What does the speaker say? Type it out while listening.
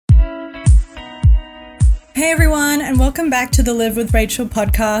Hey everyone, and welcome back to the Live with Rachel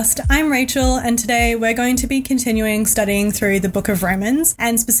podcast. I'm Rachel, and today we're going to be continuing studying through the book of Romans,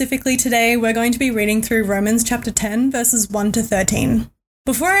 and specifically today we're going to be reading through Romans chapter 10, verses 1 to 13.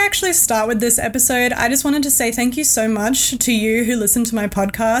 Before I actually start with this episode, I just wanted to say thank you so much to you who listen to my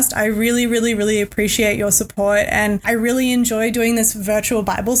podcast. I really appreciate your support, and I really enjoy doing this virtual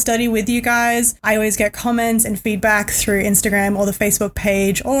Bible study with you guys. I always get comments and feedback through Instagram or the Facebook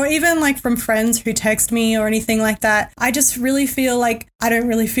page, or even like from friends who text me or anything like that. I just really feel like I don't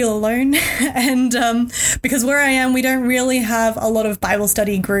really feel alone, and because where I am, we don't really have a lot of Bible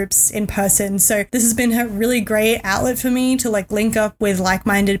study groups in person, so this has been a really great outlet for me to like link up with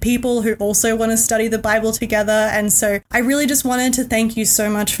like-minded people who also want to study the Bible together. And so I really just wanted to thank you so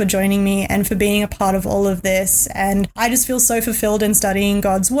much for joining me and for being a part of all of this. And I just feel so fulfilled in studying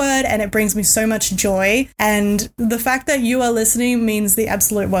God's word, and it brings me so much joy. And the fact that you are listening means the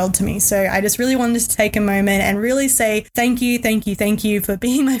absolute world to me. So I just really wanted to take a moment and really say thank you for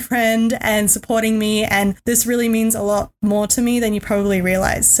being my friend and supporting me. And this really means a lot more to me than you probably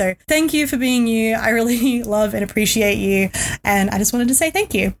realize. So thank you for being you. I really love and appreciate you. And I just wanted to say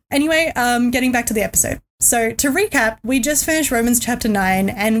thank you. Anyway, getting back to the episode. So to recap, we just finished Romans chapter 9,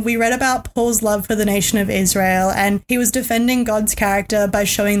 and we read about Paul's love for the nation of Israel, and he was defending God's character by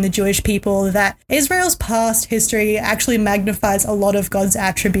showing the Jewish people that Israel's past history actually magnifies a lot of God's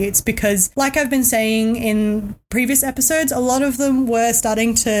attributes, because like I've been saying in previous episodes, a lot of them were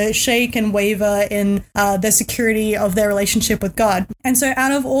starting to shake and waver in the security of their relationship with God. And so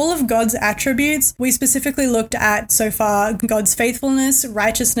out of all of God's attributes, we specifically looked at so far God's faithfulness,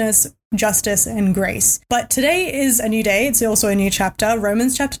 righteousness, justice, and grace. But today is a new day. It's also a new chapter,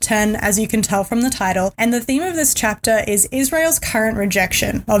 Romans chapter 10, as you can tell from the title. And the theme of this chapter is Israel's current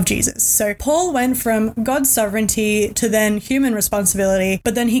rejection of Jesus. So Paul went from God's sovereignty to then human responsibility,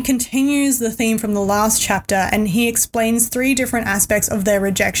 but then he continues the theme from the last chapter, and he explains three different aspects of their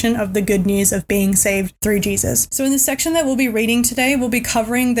rejection of the good news of being saved through Jesus. So in the section that we'll be reading today, we'll be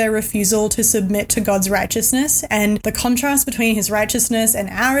covering their refusal to submit to God's righteousness and the contrast between his righteousness and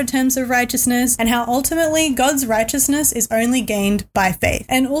our attempts of righteousness, and how ultimately God's righteousness is only gained by faith.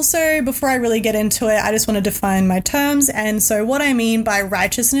 And also, before I really get into it, I just want to define my terms. And so what I mean by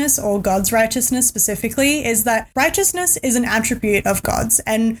righteousness, or God's righteousness specifically, is that righteousness is an attribute of God's.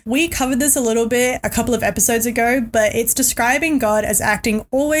 And we covered this a little bit a couple of episodes ago, but it's describing God as acting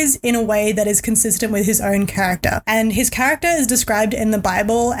always in a way that is consistent with his own character. And his character is described in the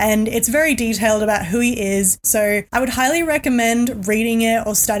Bible, and it's very detailed about who he is. So I would highly recommend reading it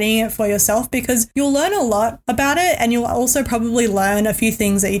or studying it for yourself, because you'll learn a lot about it, and you'll also probably learn a few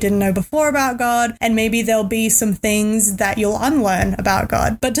things that you didn't know before about God, and maybe there'll be some things that you'll unlearn about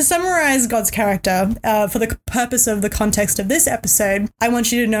God. But to summarize God's character, for the purpose of the context of this episode, I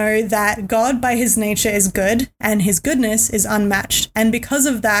want you to know that God by his nature is good, and his goodness is unmatched, and because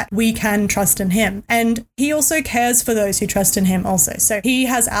of that we can trust in him. And he also cares for those who trust in him also. So he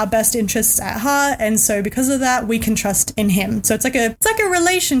has our best interests at heart, and so because of that we can trust in him. So it's like a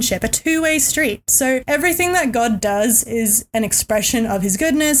relationship, a two-way street. So everything that God does is an expression of his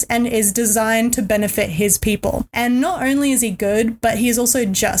goodness and is designed to benefit his people. And not only is he good, but he is also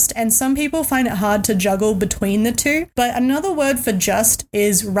just. And some people find it hard to juggle between the two. But another word for just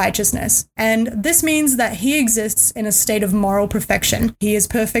is righteousness. And this means that he exists in a state of moral perfection. He is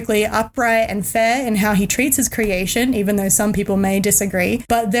perfectly upright and fair in how he treats his creation, even though some people may disagree.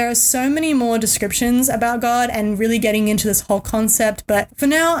 But there are so many more descriptions about God and really getting into this whole concept. But for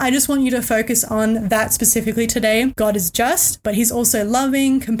now, I just want you to focus on that specifically today. God is just, but he's also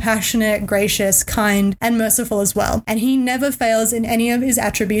loving, compassionate, gracious, kind, and merciful as well. And he never fails in any of his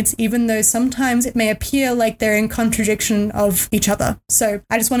attributes, even though sometimes it may appear like they're in contradiction of each other. So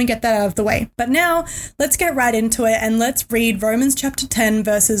I just want to get that out of the way. But now let's get right into it, and let's read Romans chapter 10,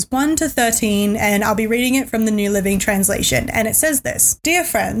 verses 1 to 13, and I'll be reading it from the New Living Translation. And it says this: Dear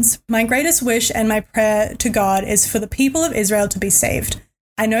friends, my greatest wish and my prayer to God is for the people of Israel to be saved.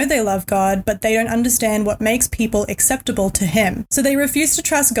 I know they love God, but they don't understand what makes people acceptable to him. So they refuse to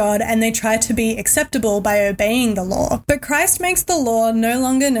trust God, and they try to be acceptable by obeying the law. But Christ makes the law no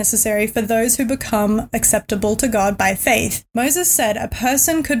longer necessary for those who become acceptable to God by faith. Moses said a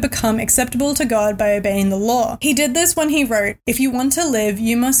person could become acceptable to God by obeying the law. He did this when he wrote, "If you want to live,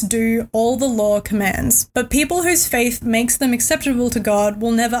 you must do all the law commands." But people whose faith makes them acceptable to God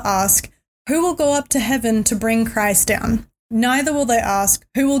will never ask, "Who will go up to heaven to bring Christ down?" Neither will they ask,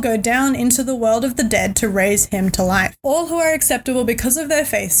 "Who will go down into the world of the dead to raise him to life?" All who are acceptable because of their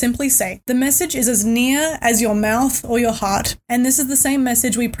faith simply say, "The message is as near as your mouth or your heart." And this is the same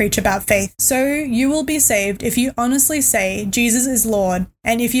message we preach about faith. So you will be saved if you honestly say, "Jesus is Lord,"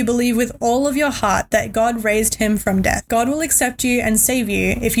 And if you believe with all of your heart that God raised him from death, God will accept you and save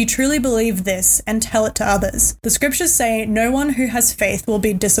you if you truly believe this and tell it to others. The scriptures say no one who has faith will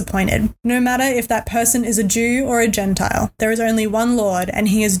be disappointed, no matter if that person is a Jew or a Gentile. There is only one Lord, and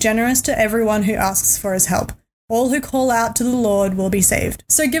he is generous to everyone who asks for his help. All who call out to the Lord will be saved.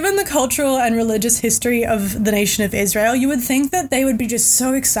 So given the cultural and religious history of the nation of Israel, you would think that they would be just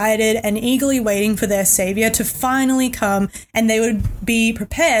so excited and eagerly waiting for their savior to finally come, and they would be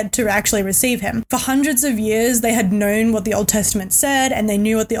prepared to actually receive him. For hundreds of years, they had known what the Old Testament said, and they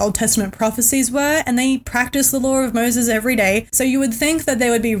knew what the Old Testament prophecies were, and they practiced the law of Moses every day. So you would think that they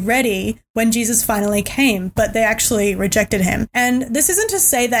would be ready when Jesus finally came, but they actually rejected him. And this isn't to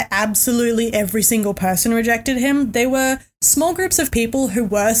say that absolutely every single person rejected him. They were small groups of people who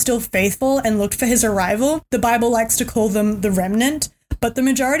were still faithful and looked for his arrival. The Bible likes to call them the remnant, but the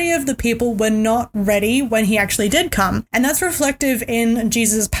majority of the people were not ready when he actually did come. And that's reflective in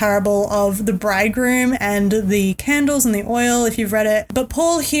Jesus' parable of the bridegroom and the candles and the oil, if you've read it. But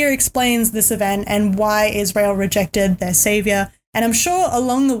Paul here explains this event and why Israel rejected their savior. And I'm sure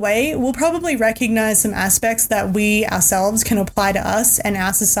along the way, we'll probably recognize some aspects that we ourselves can apply to us and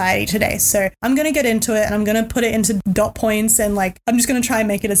our society today. So I'm going to get into it and I'm going to put it into dot points and I'm just going to try and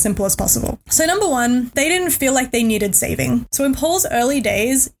make it as simple as possible. So number one, they didn't feel like they needed saving. So in Paul's early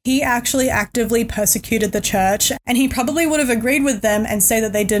days, he actually actively persecuted the church, and he probably would have agreed with them and say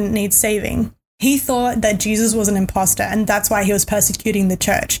that they didn't need saving. He thought that Jesus was an imposter, and that's why he was persecuting the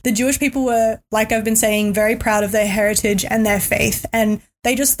church. The Jewish people were, like I've been saying, very proud of their heritage and their faith, and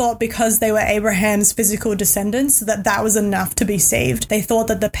they just thought because they were Abraham's physical descendants that that was enough to be saved. They thought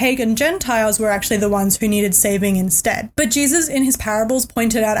that the pagan Gentiles were actually the ones who needed saving instead. But Jesus in his parables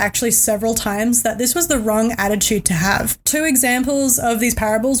pointed out actually several times that this was the wrong attitude to have. Two examples of these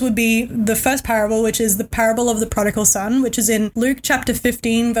parables would be the first parable, which is the parable of the prodigal son, which is in Luke chapter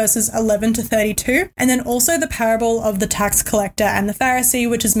 15 verses 11 to 32, and then also the parable of the tax collector and the Pharisee,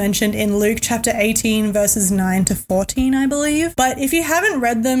 which is mentioned in Luke chapter 18 verses 9 to 14, I believe. But if you haven't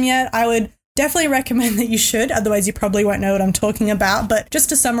read them yet, I would definitely recommend that you should, otherwise you probably won't know what I'm talking about. But just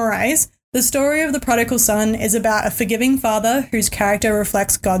to summarize, the story of the prodigal son is about a forgiving father whose character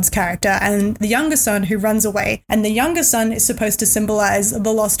reflects God's character, and the younger son who runs away. And the younger son is supposed to symbolize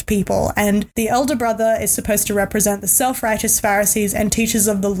the lost people, and the elder brother is supposed to represent the self-righteous Pharisees and teachers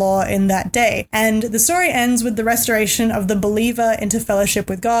of the law in that day. And the story ends with the restoration of the believer into fellowship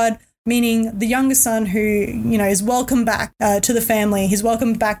with God, meaning the younger son who, is welcomed back to the family. He's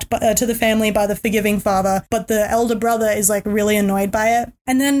welcomed back to the family by the forgiving father, but the elder brother is really annoyed by it.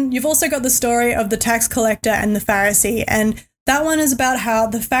 And then you've also got the story of the tax collector and the Pharisee, and that one is about how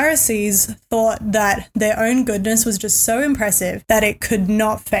the Pharisees thought that their own goodness was just so impressive that it could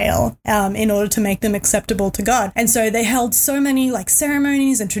not fail in order to make them acceptable to God. And so they held so many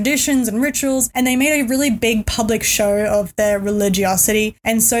ceremonies and traditions and rituals, and they made a really big public show of their religiosity.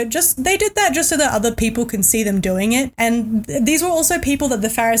 And so they did that just so that other people can see them doing it. And these were also people that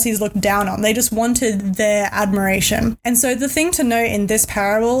the Pharisees looked down on. They just wanted their admiration. And so the thing to note in this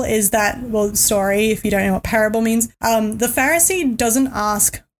parable is that, story, if you don't know what parable means, the Pharisee doesn't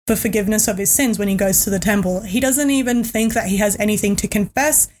ask for forgiveness of his sins when he goes to the temple. He doesn't even think that he has anything to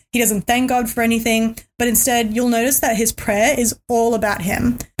confess. He doesn't thank God for anything, but instead you'll notice that his prayer is all about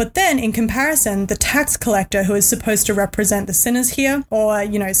him. But then in comparison, the tax collector, who is supposed to represent the sinners here, or,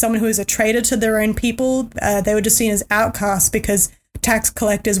 someone who is a traitor to their own people, they were just seen as outcasts because tax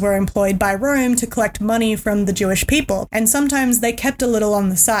collectors were employed by Rome to collect money from the Jewish people. And sometimes they kept a little on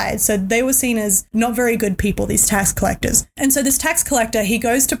the side. So they were seen as not very good people, these tax collectors. And so this tax collector, he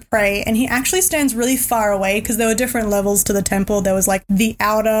goes to pray and he actually stands really far away because there were different levels to the temple. There was the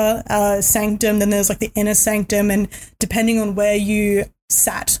outer sanctum, then there's the inner sanctum. And depending on where you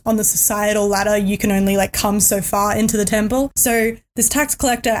sat on the societal ladder, you can only come so far into the temple. So this tax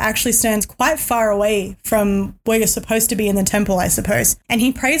collector actually stands quite far away from where you're supposed to be in the temple, I suppose. And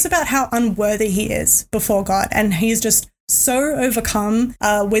he prays about how unworthy he is before God. And he's just so overcome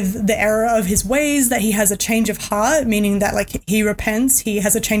with the error of his ways that he has a change of heart, meaning that he repents, he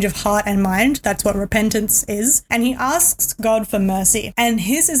has a change of heart and mind. That's what repentance is. And he asks God for mercy. And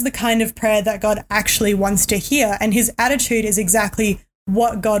his is the kind of prayer that God actually wants to hear. And his attitude is exactly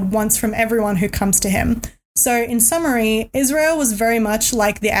what God wants from everyone who comes to him. So in summary, Israel was very much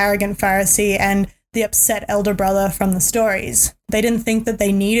like the arrogant Pharisee and the upset elder brother from the stories. They didn't think that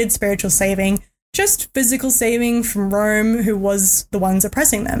they needed spiritual saving. just physical saving from Rome, who was the ones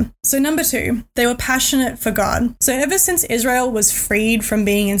oppressing them. So number 2, they were passionate for God. So ever since Israel was freed from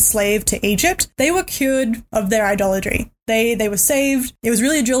being enslaved to Egypt, they were cured of their idolatry. They were saved. It was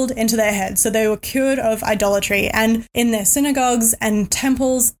really drilled into their heads. So they were cured of idolatry. And in their synagogues and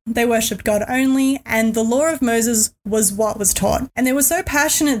temples, they worshipped God only. And the law of Moses was what was taught. And they were so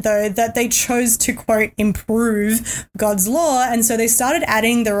passionate, though, that they chose to, quote, improve God's law. And so they started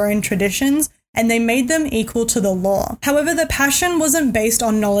adding their own traditions, and they made them equal to the law. However, the passion wasn't based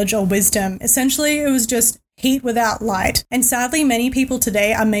on knowledge or wisdom. Essentially, it was just heat without light. And sadly, many people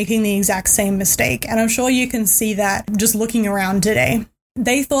today are making the exact same mistake. And I'm sure you can see that just looking around today.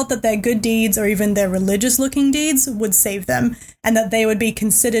 They thought that their good deeds or even their religious-looking deeds would save them, and that they would be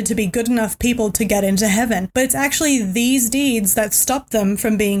considered to be good enough people to get into heaven. But it's actually these deeds that stop them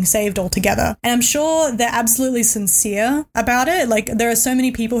from being saved altogether. And I'm sure they're absolutely sincere about it. Like, there are so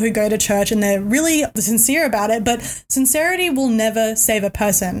many people who go to church and they're really sincere about it, but sincerity will never save a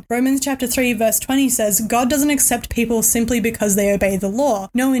person. Romans chapter 3 verse 20 says, God doesn't accept people simply because they obey the law.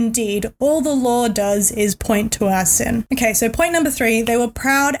 No, indeed, all the law does is point to our sin. Okay, so point number 3, they were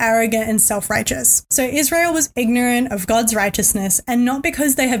proud, arrogant, and self-righteous. So Israel was ignorant of God's righteousness, and not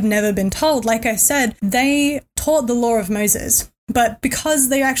because they have never been told. Like I said, they taught the law of Moses, but because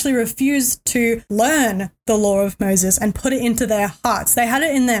they actually refused to learn the law of Moses and put it into their hearts. They had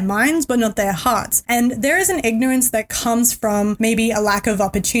it in their minds, but not their hearts. And there is an ignorance that comes from maybe a lack of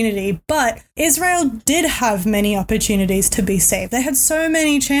opportunity, but Israel did have many opportunities to be saved. They had so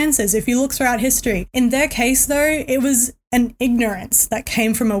many chances if you look throughout history. In their case, though, it was an ignorance that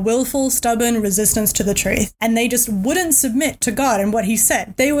came from a willful, stubborn resistance to the truth. And they just wouldn't submit to God and what he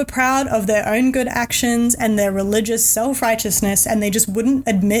said. They were proud of their own good actions and their religious self-righteousness, and they just wouldn't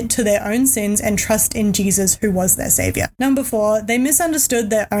admit to their own sins and trust in Jesus, who was their savior. Number 4, they misunderstood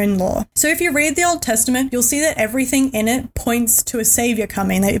their own law. So if you read the Old Testament, you'll see that everything in it points to a savior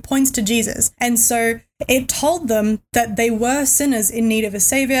coming, that it points to Jesus. And so it told them that they were sinners in need of a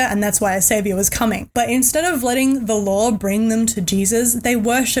savior, and that's why a savior was coming. But instead of letting the law bring them to Jesus, they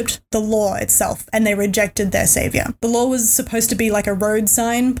worshipped the law itself, and they rejected their savior. The law was supposed to be like a road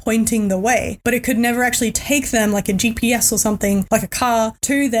sign pointing the way, but it could never actually take them, like a GPS or something, like a car,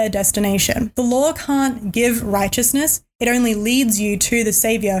 to their destination. The law can't give righteousness. It only leads you to the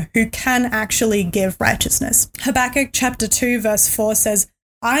Savior who can actually give righteousness. Habakkuk chapter 2 verse 4 says,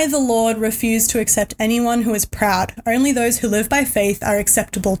 I, the Lord, refuse to accept anyone who is proud. Only those who live by faith are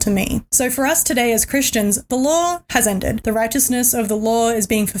acceptable to me. So for us today as Christians, the law has ended. The righteousness of the law is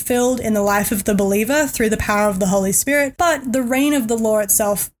being fulfilled in the life of the believer through the power of the Holy Spirit, but the reign of the law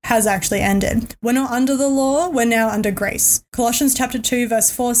itself has actually ended. We're not under the law, we're now under grace. Colossians chapter 2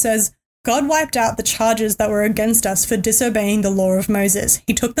 verse 4 says, God wiped out the charges that were against us for disobeying the law of Moses.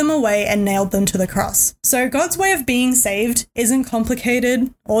 He took them away and nailed them to the cross. So God's way of being saved isn't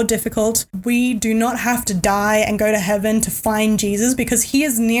complicated or difficult. We do not have to die and go to heaven to find Jesus because he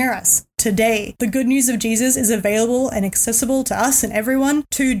is near us today. The good news of Jesus is available and accessible to us and everyone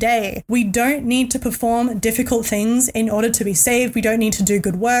today. We don't need to perform difficult things in order to be saved. We don't need to do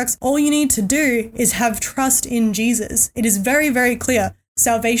good works. All you need to do is have trust in Jesus. It is very, very clear.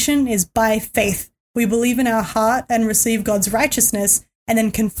 Salvation is by faith. We believe in our heart and receive God's righteousness and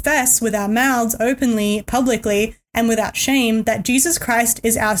then confess with our mouths openly, publicly, and without shame that Jesus Christ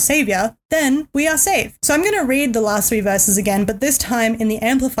is our Savior, then we are saved. So I'm going to read the last 3 verses again, but this time in the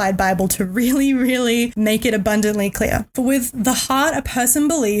Amplified Bible to really make it abundantly clear. For with the heart a person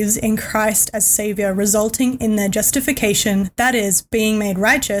believes in Christ as Savior, resulting in their justification, that is, being made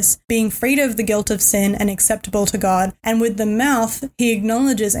righteous, being freed of the guilt of sin and acceptable to God, and with the mouth he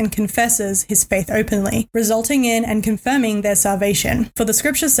acknowledges and confesses his faith openly, resulting in and confirming their salvation. For the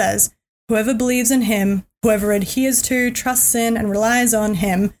scripture says, whoever believes in him, whoever adheres to, trusts in, and relies on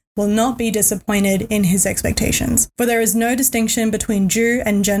him will not be disappointed in his expectations. For there is no distinction between Jew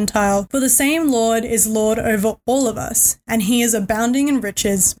and Gentile, for the same Lord is Lord over all of us, and he is abounding in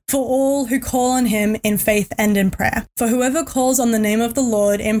riches for all who call on him in faith and in prayer. For whoever calls on the name of the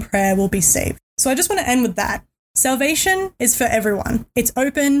Lord in prayer will be saved. So I just want to end with that. Salvation is for everyone. It's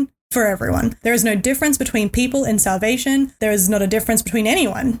open for everyone. There is no difference between people in salvation. There is not a difference between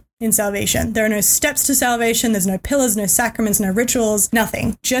anyone in salvation. There are no steps to salvation. There's no pillars, no sacraments, no rituals,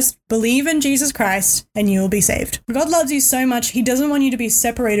 nothing. Just believe in Jesus Christ and you will be saved. God loves you so much, he doesn't want you to be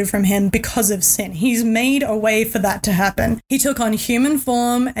separated from him because of sin. He's made a way for that to happen. He took on human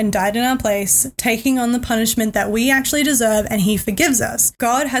form and died in our place, taking on the punishment that we actually deserve, and he forgives us.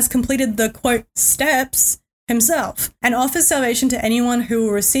 God has completed the, quote, steps himself and offers salvation to anyone who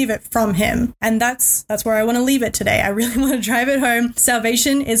will receive it from him. And that's where I want to leave it today. I really want to drive it home.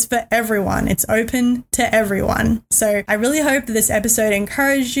 Salvation is for everyone. It's open to everyone. So I really hope that this episode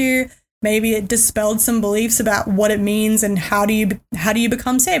encouraged you. Maybe it dispelled some beliefs about what it means and how do you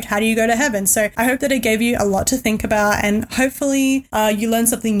become saved? How do you go to heaven? So I hope that it gave you a lot to think about, and hopefully you learned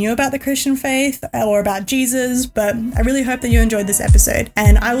something new about the Christian faith or about Jesus. But I really hope that you enjoyed this episode,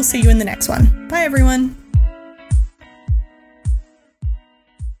 and I will see you in the next one. Bye, everyone.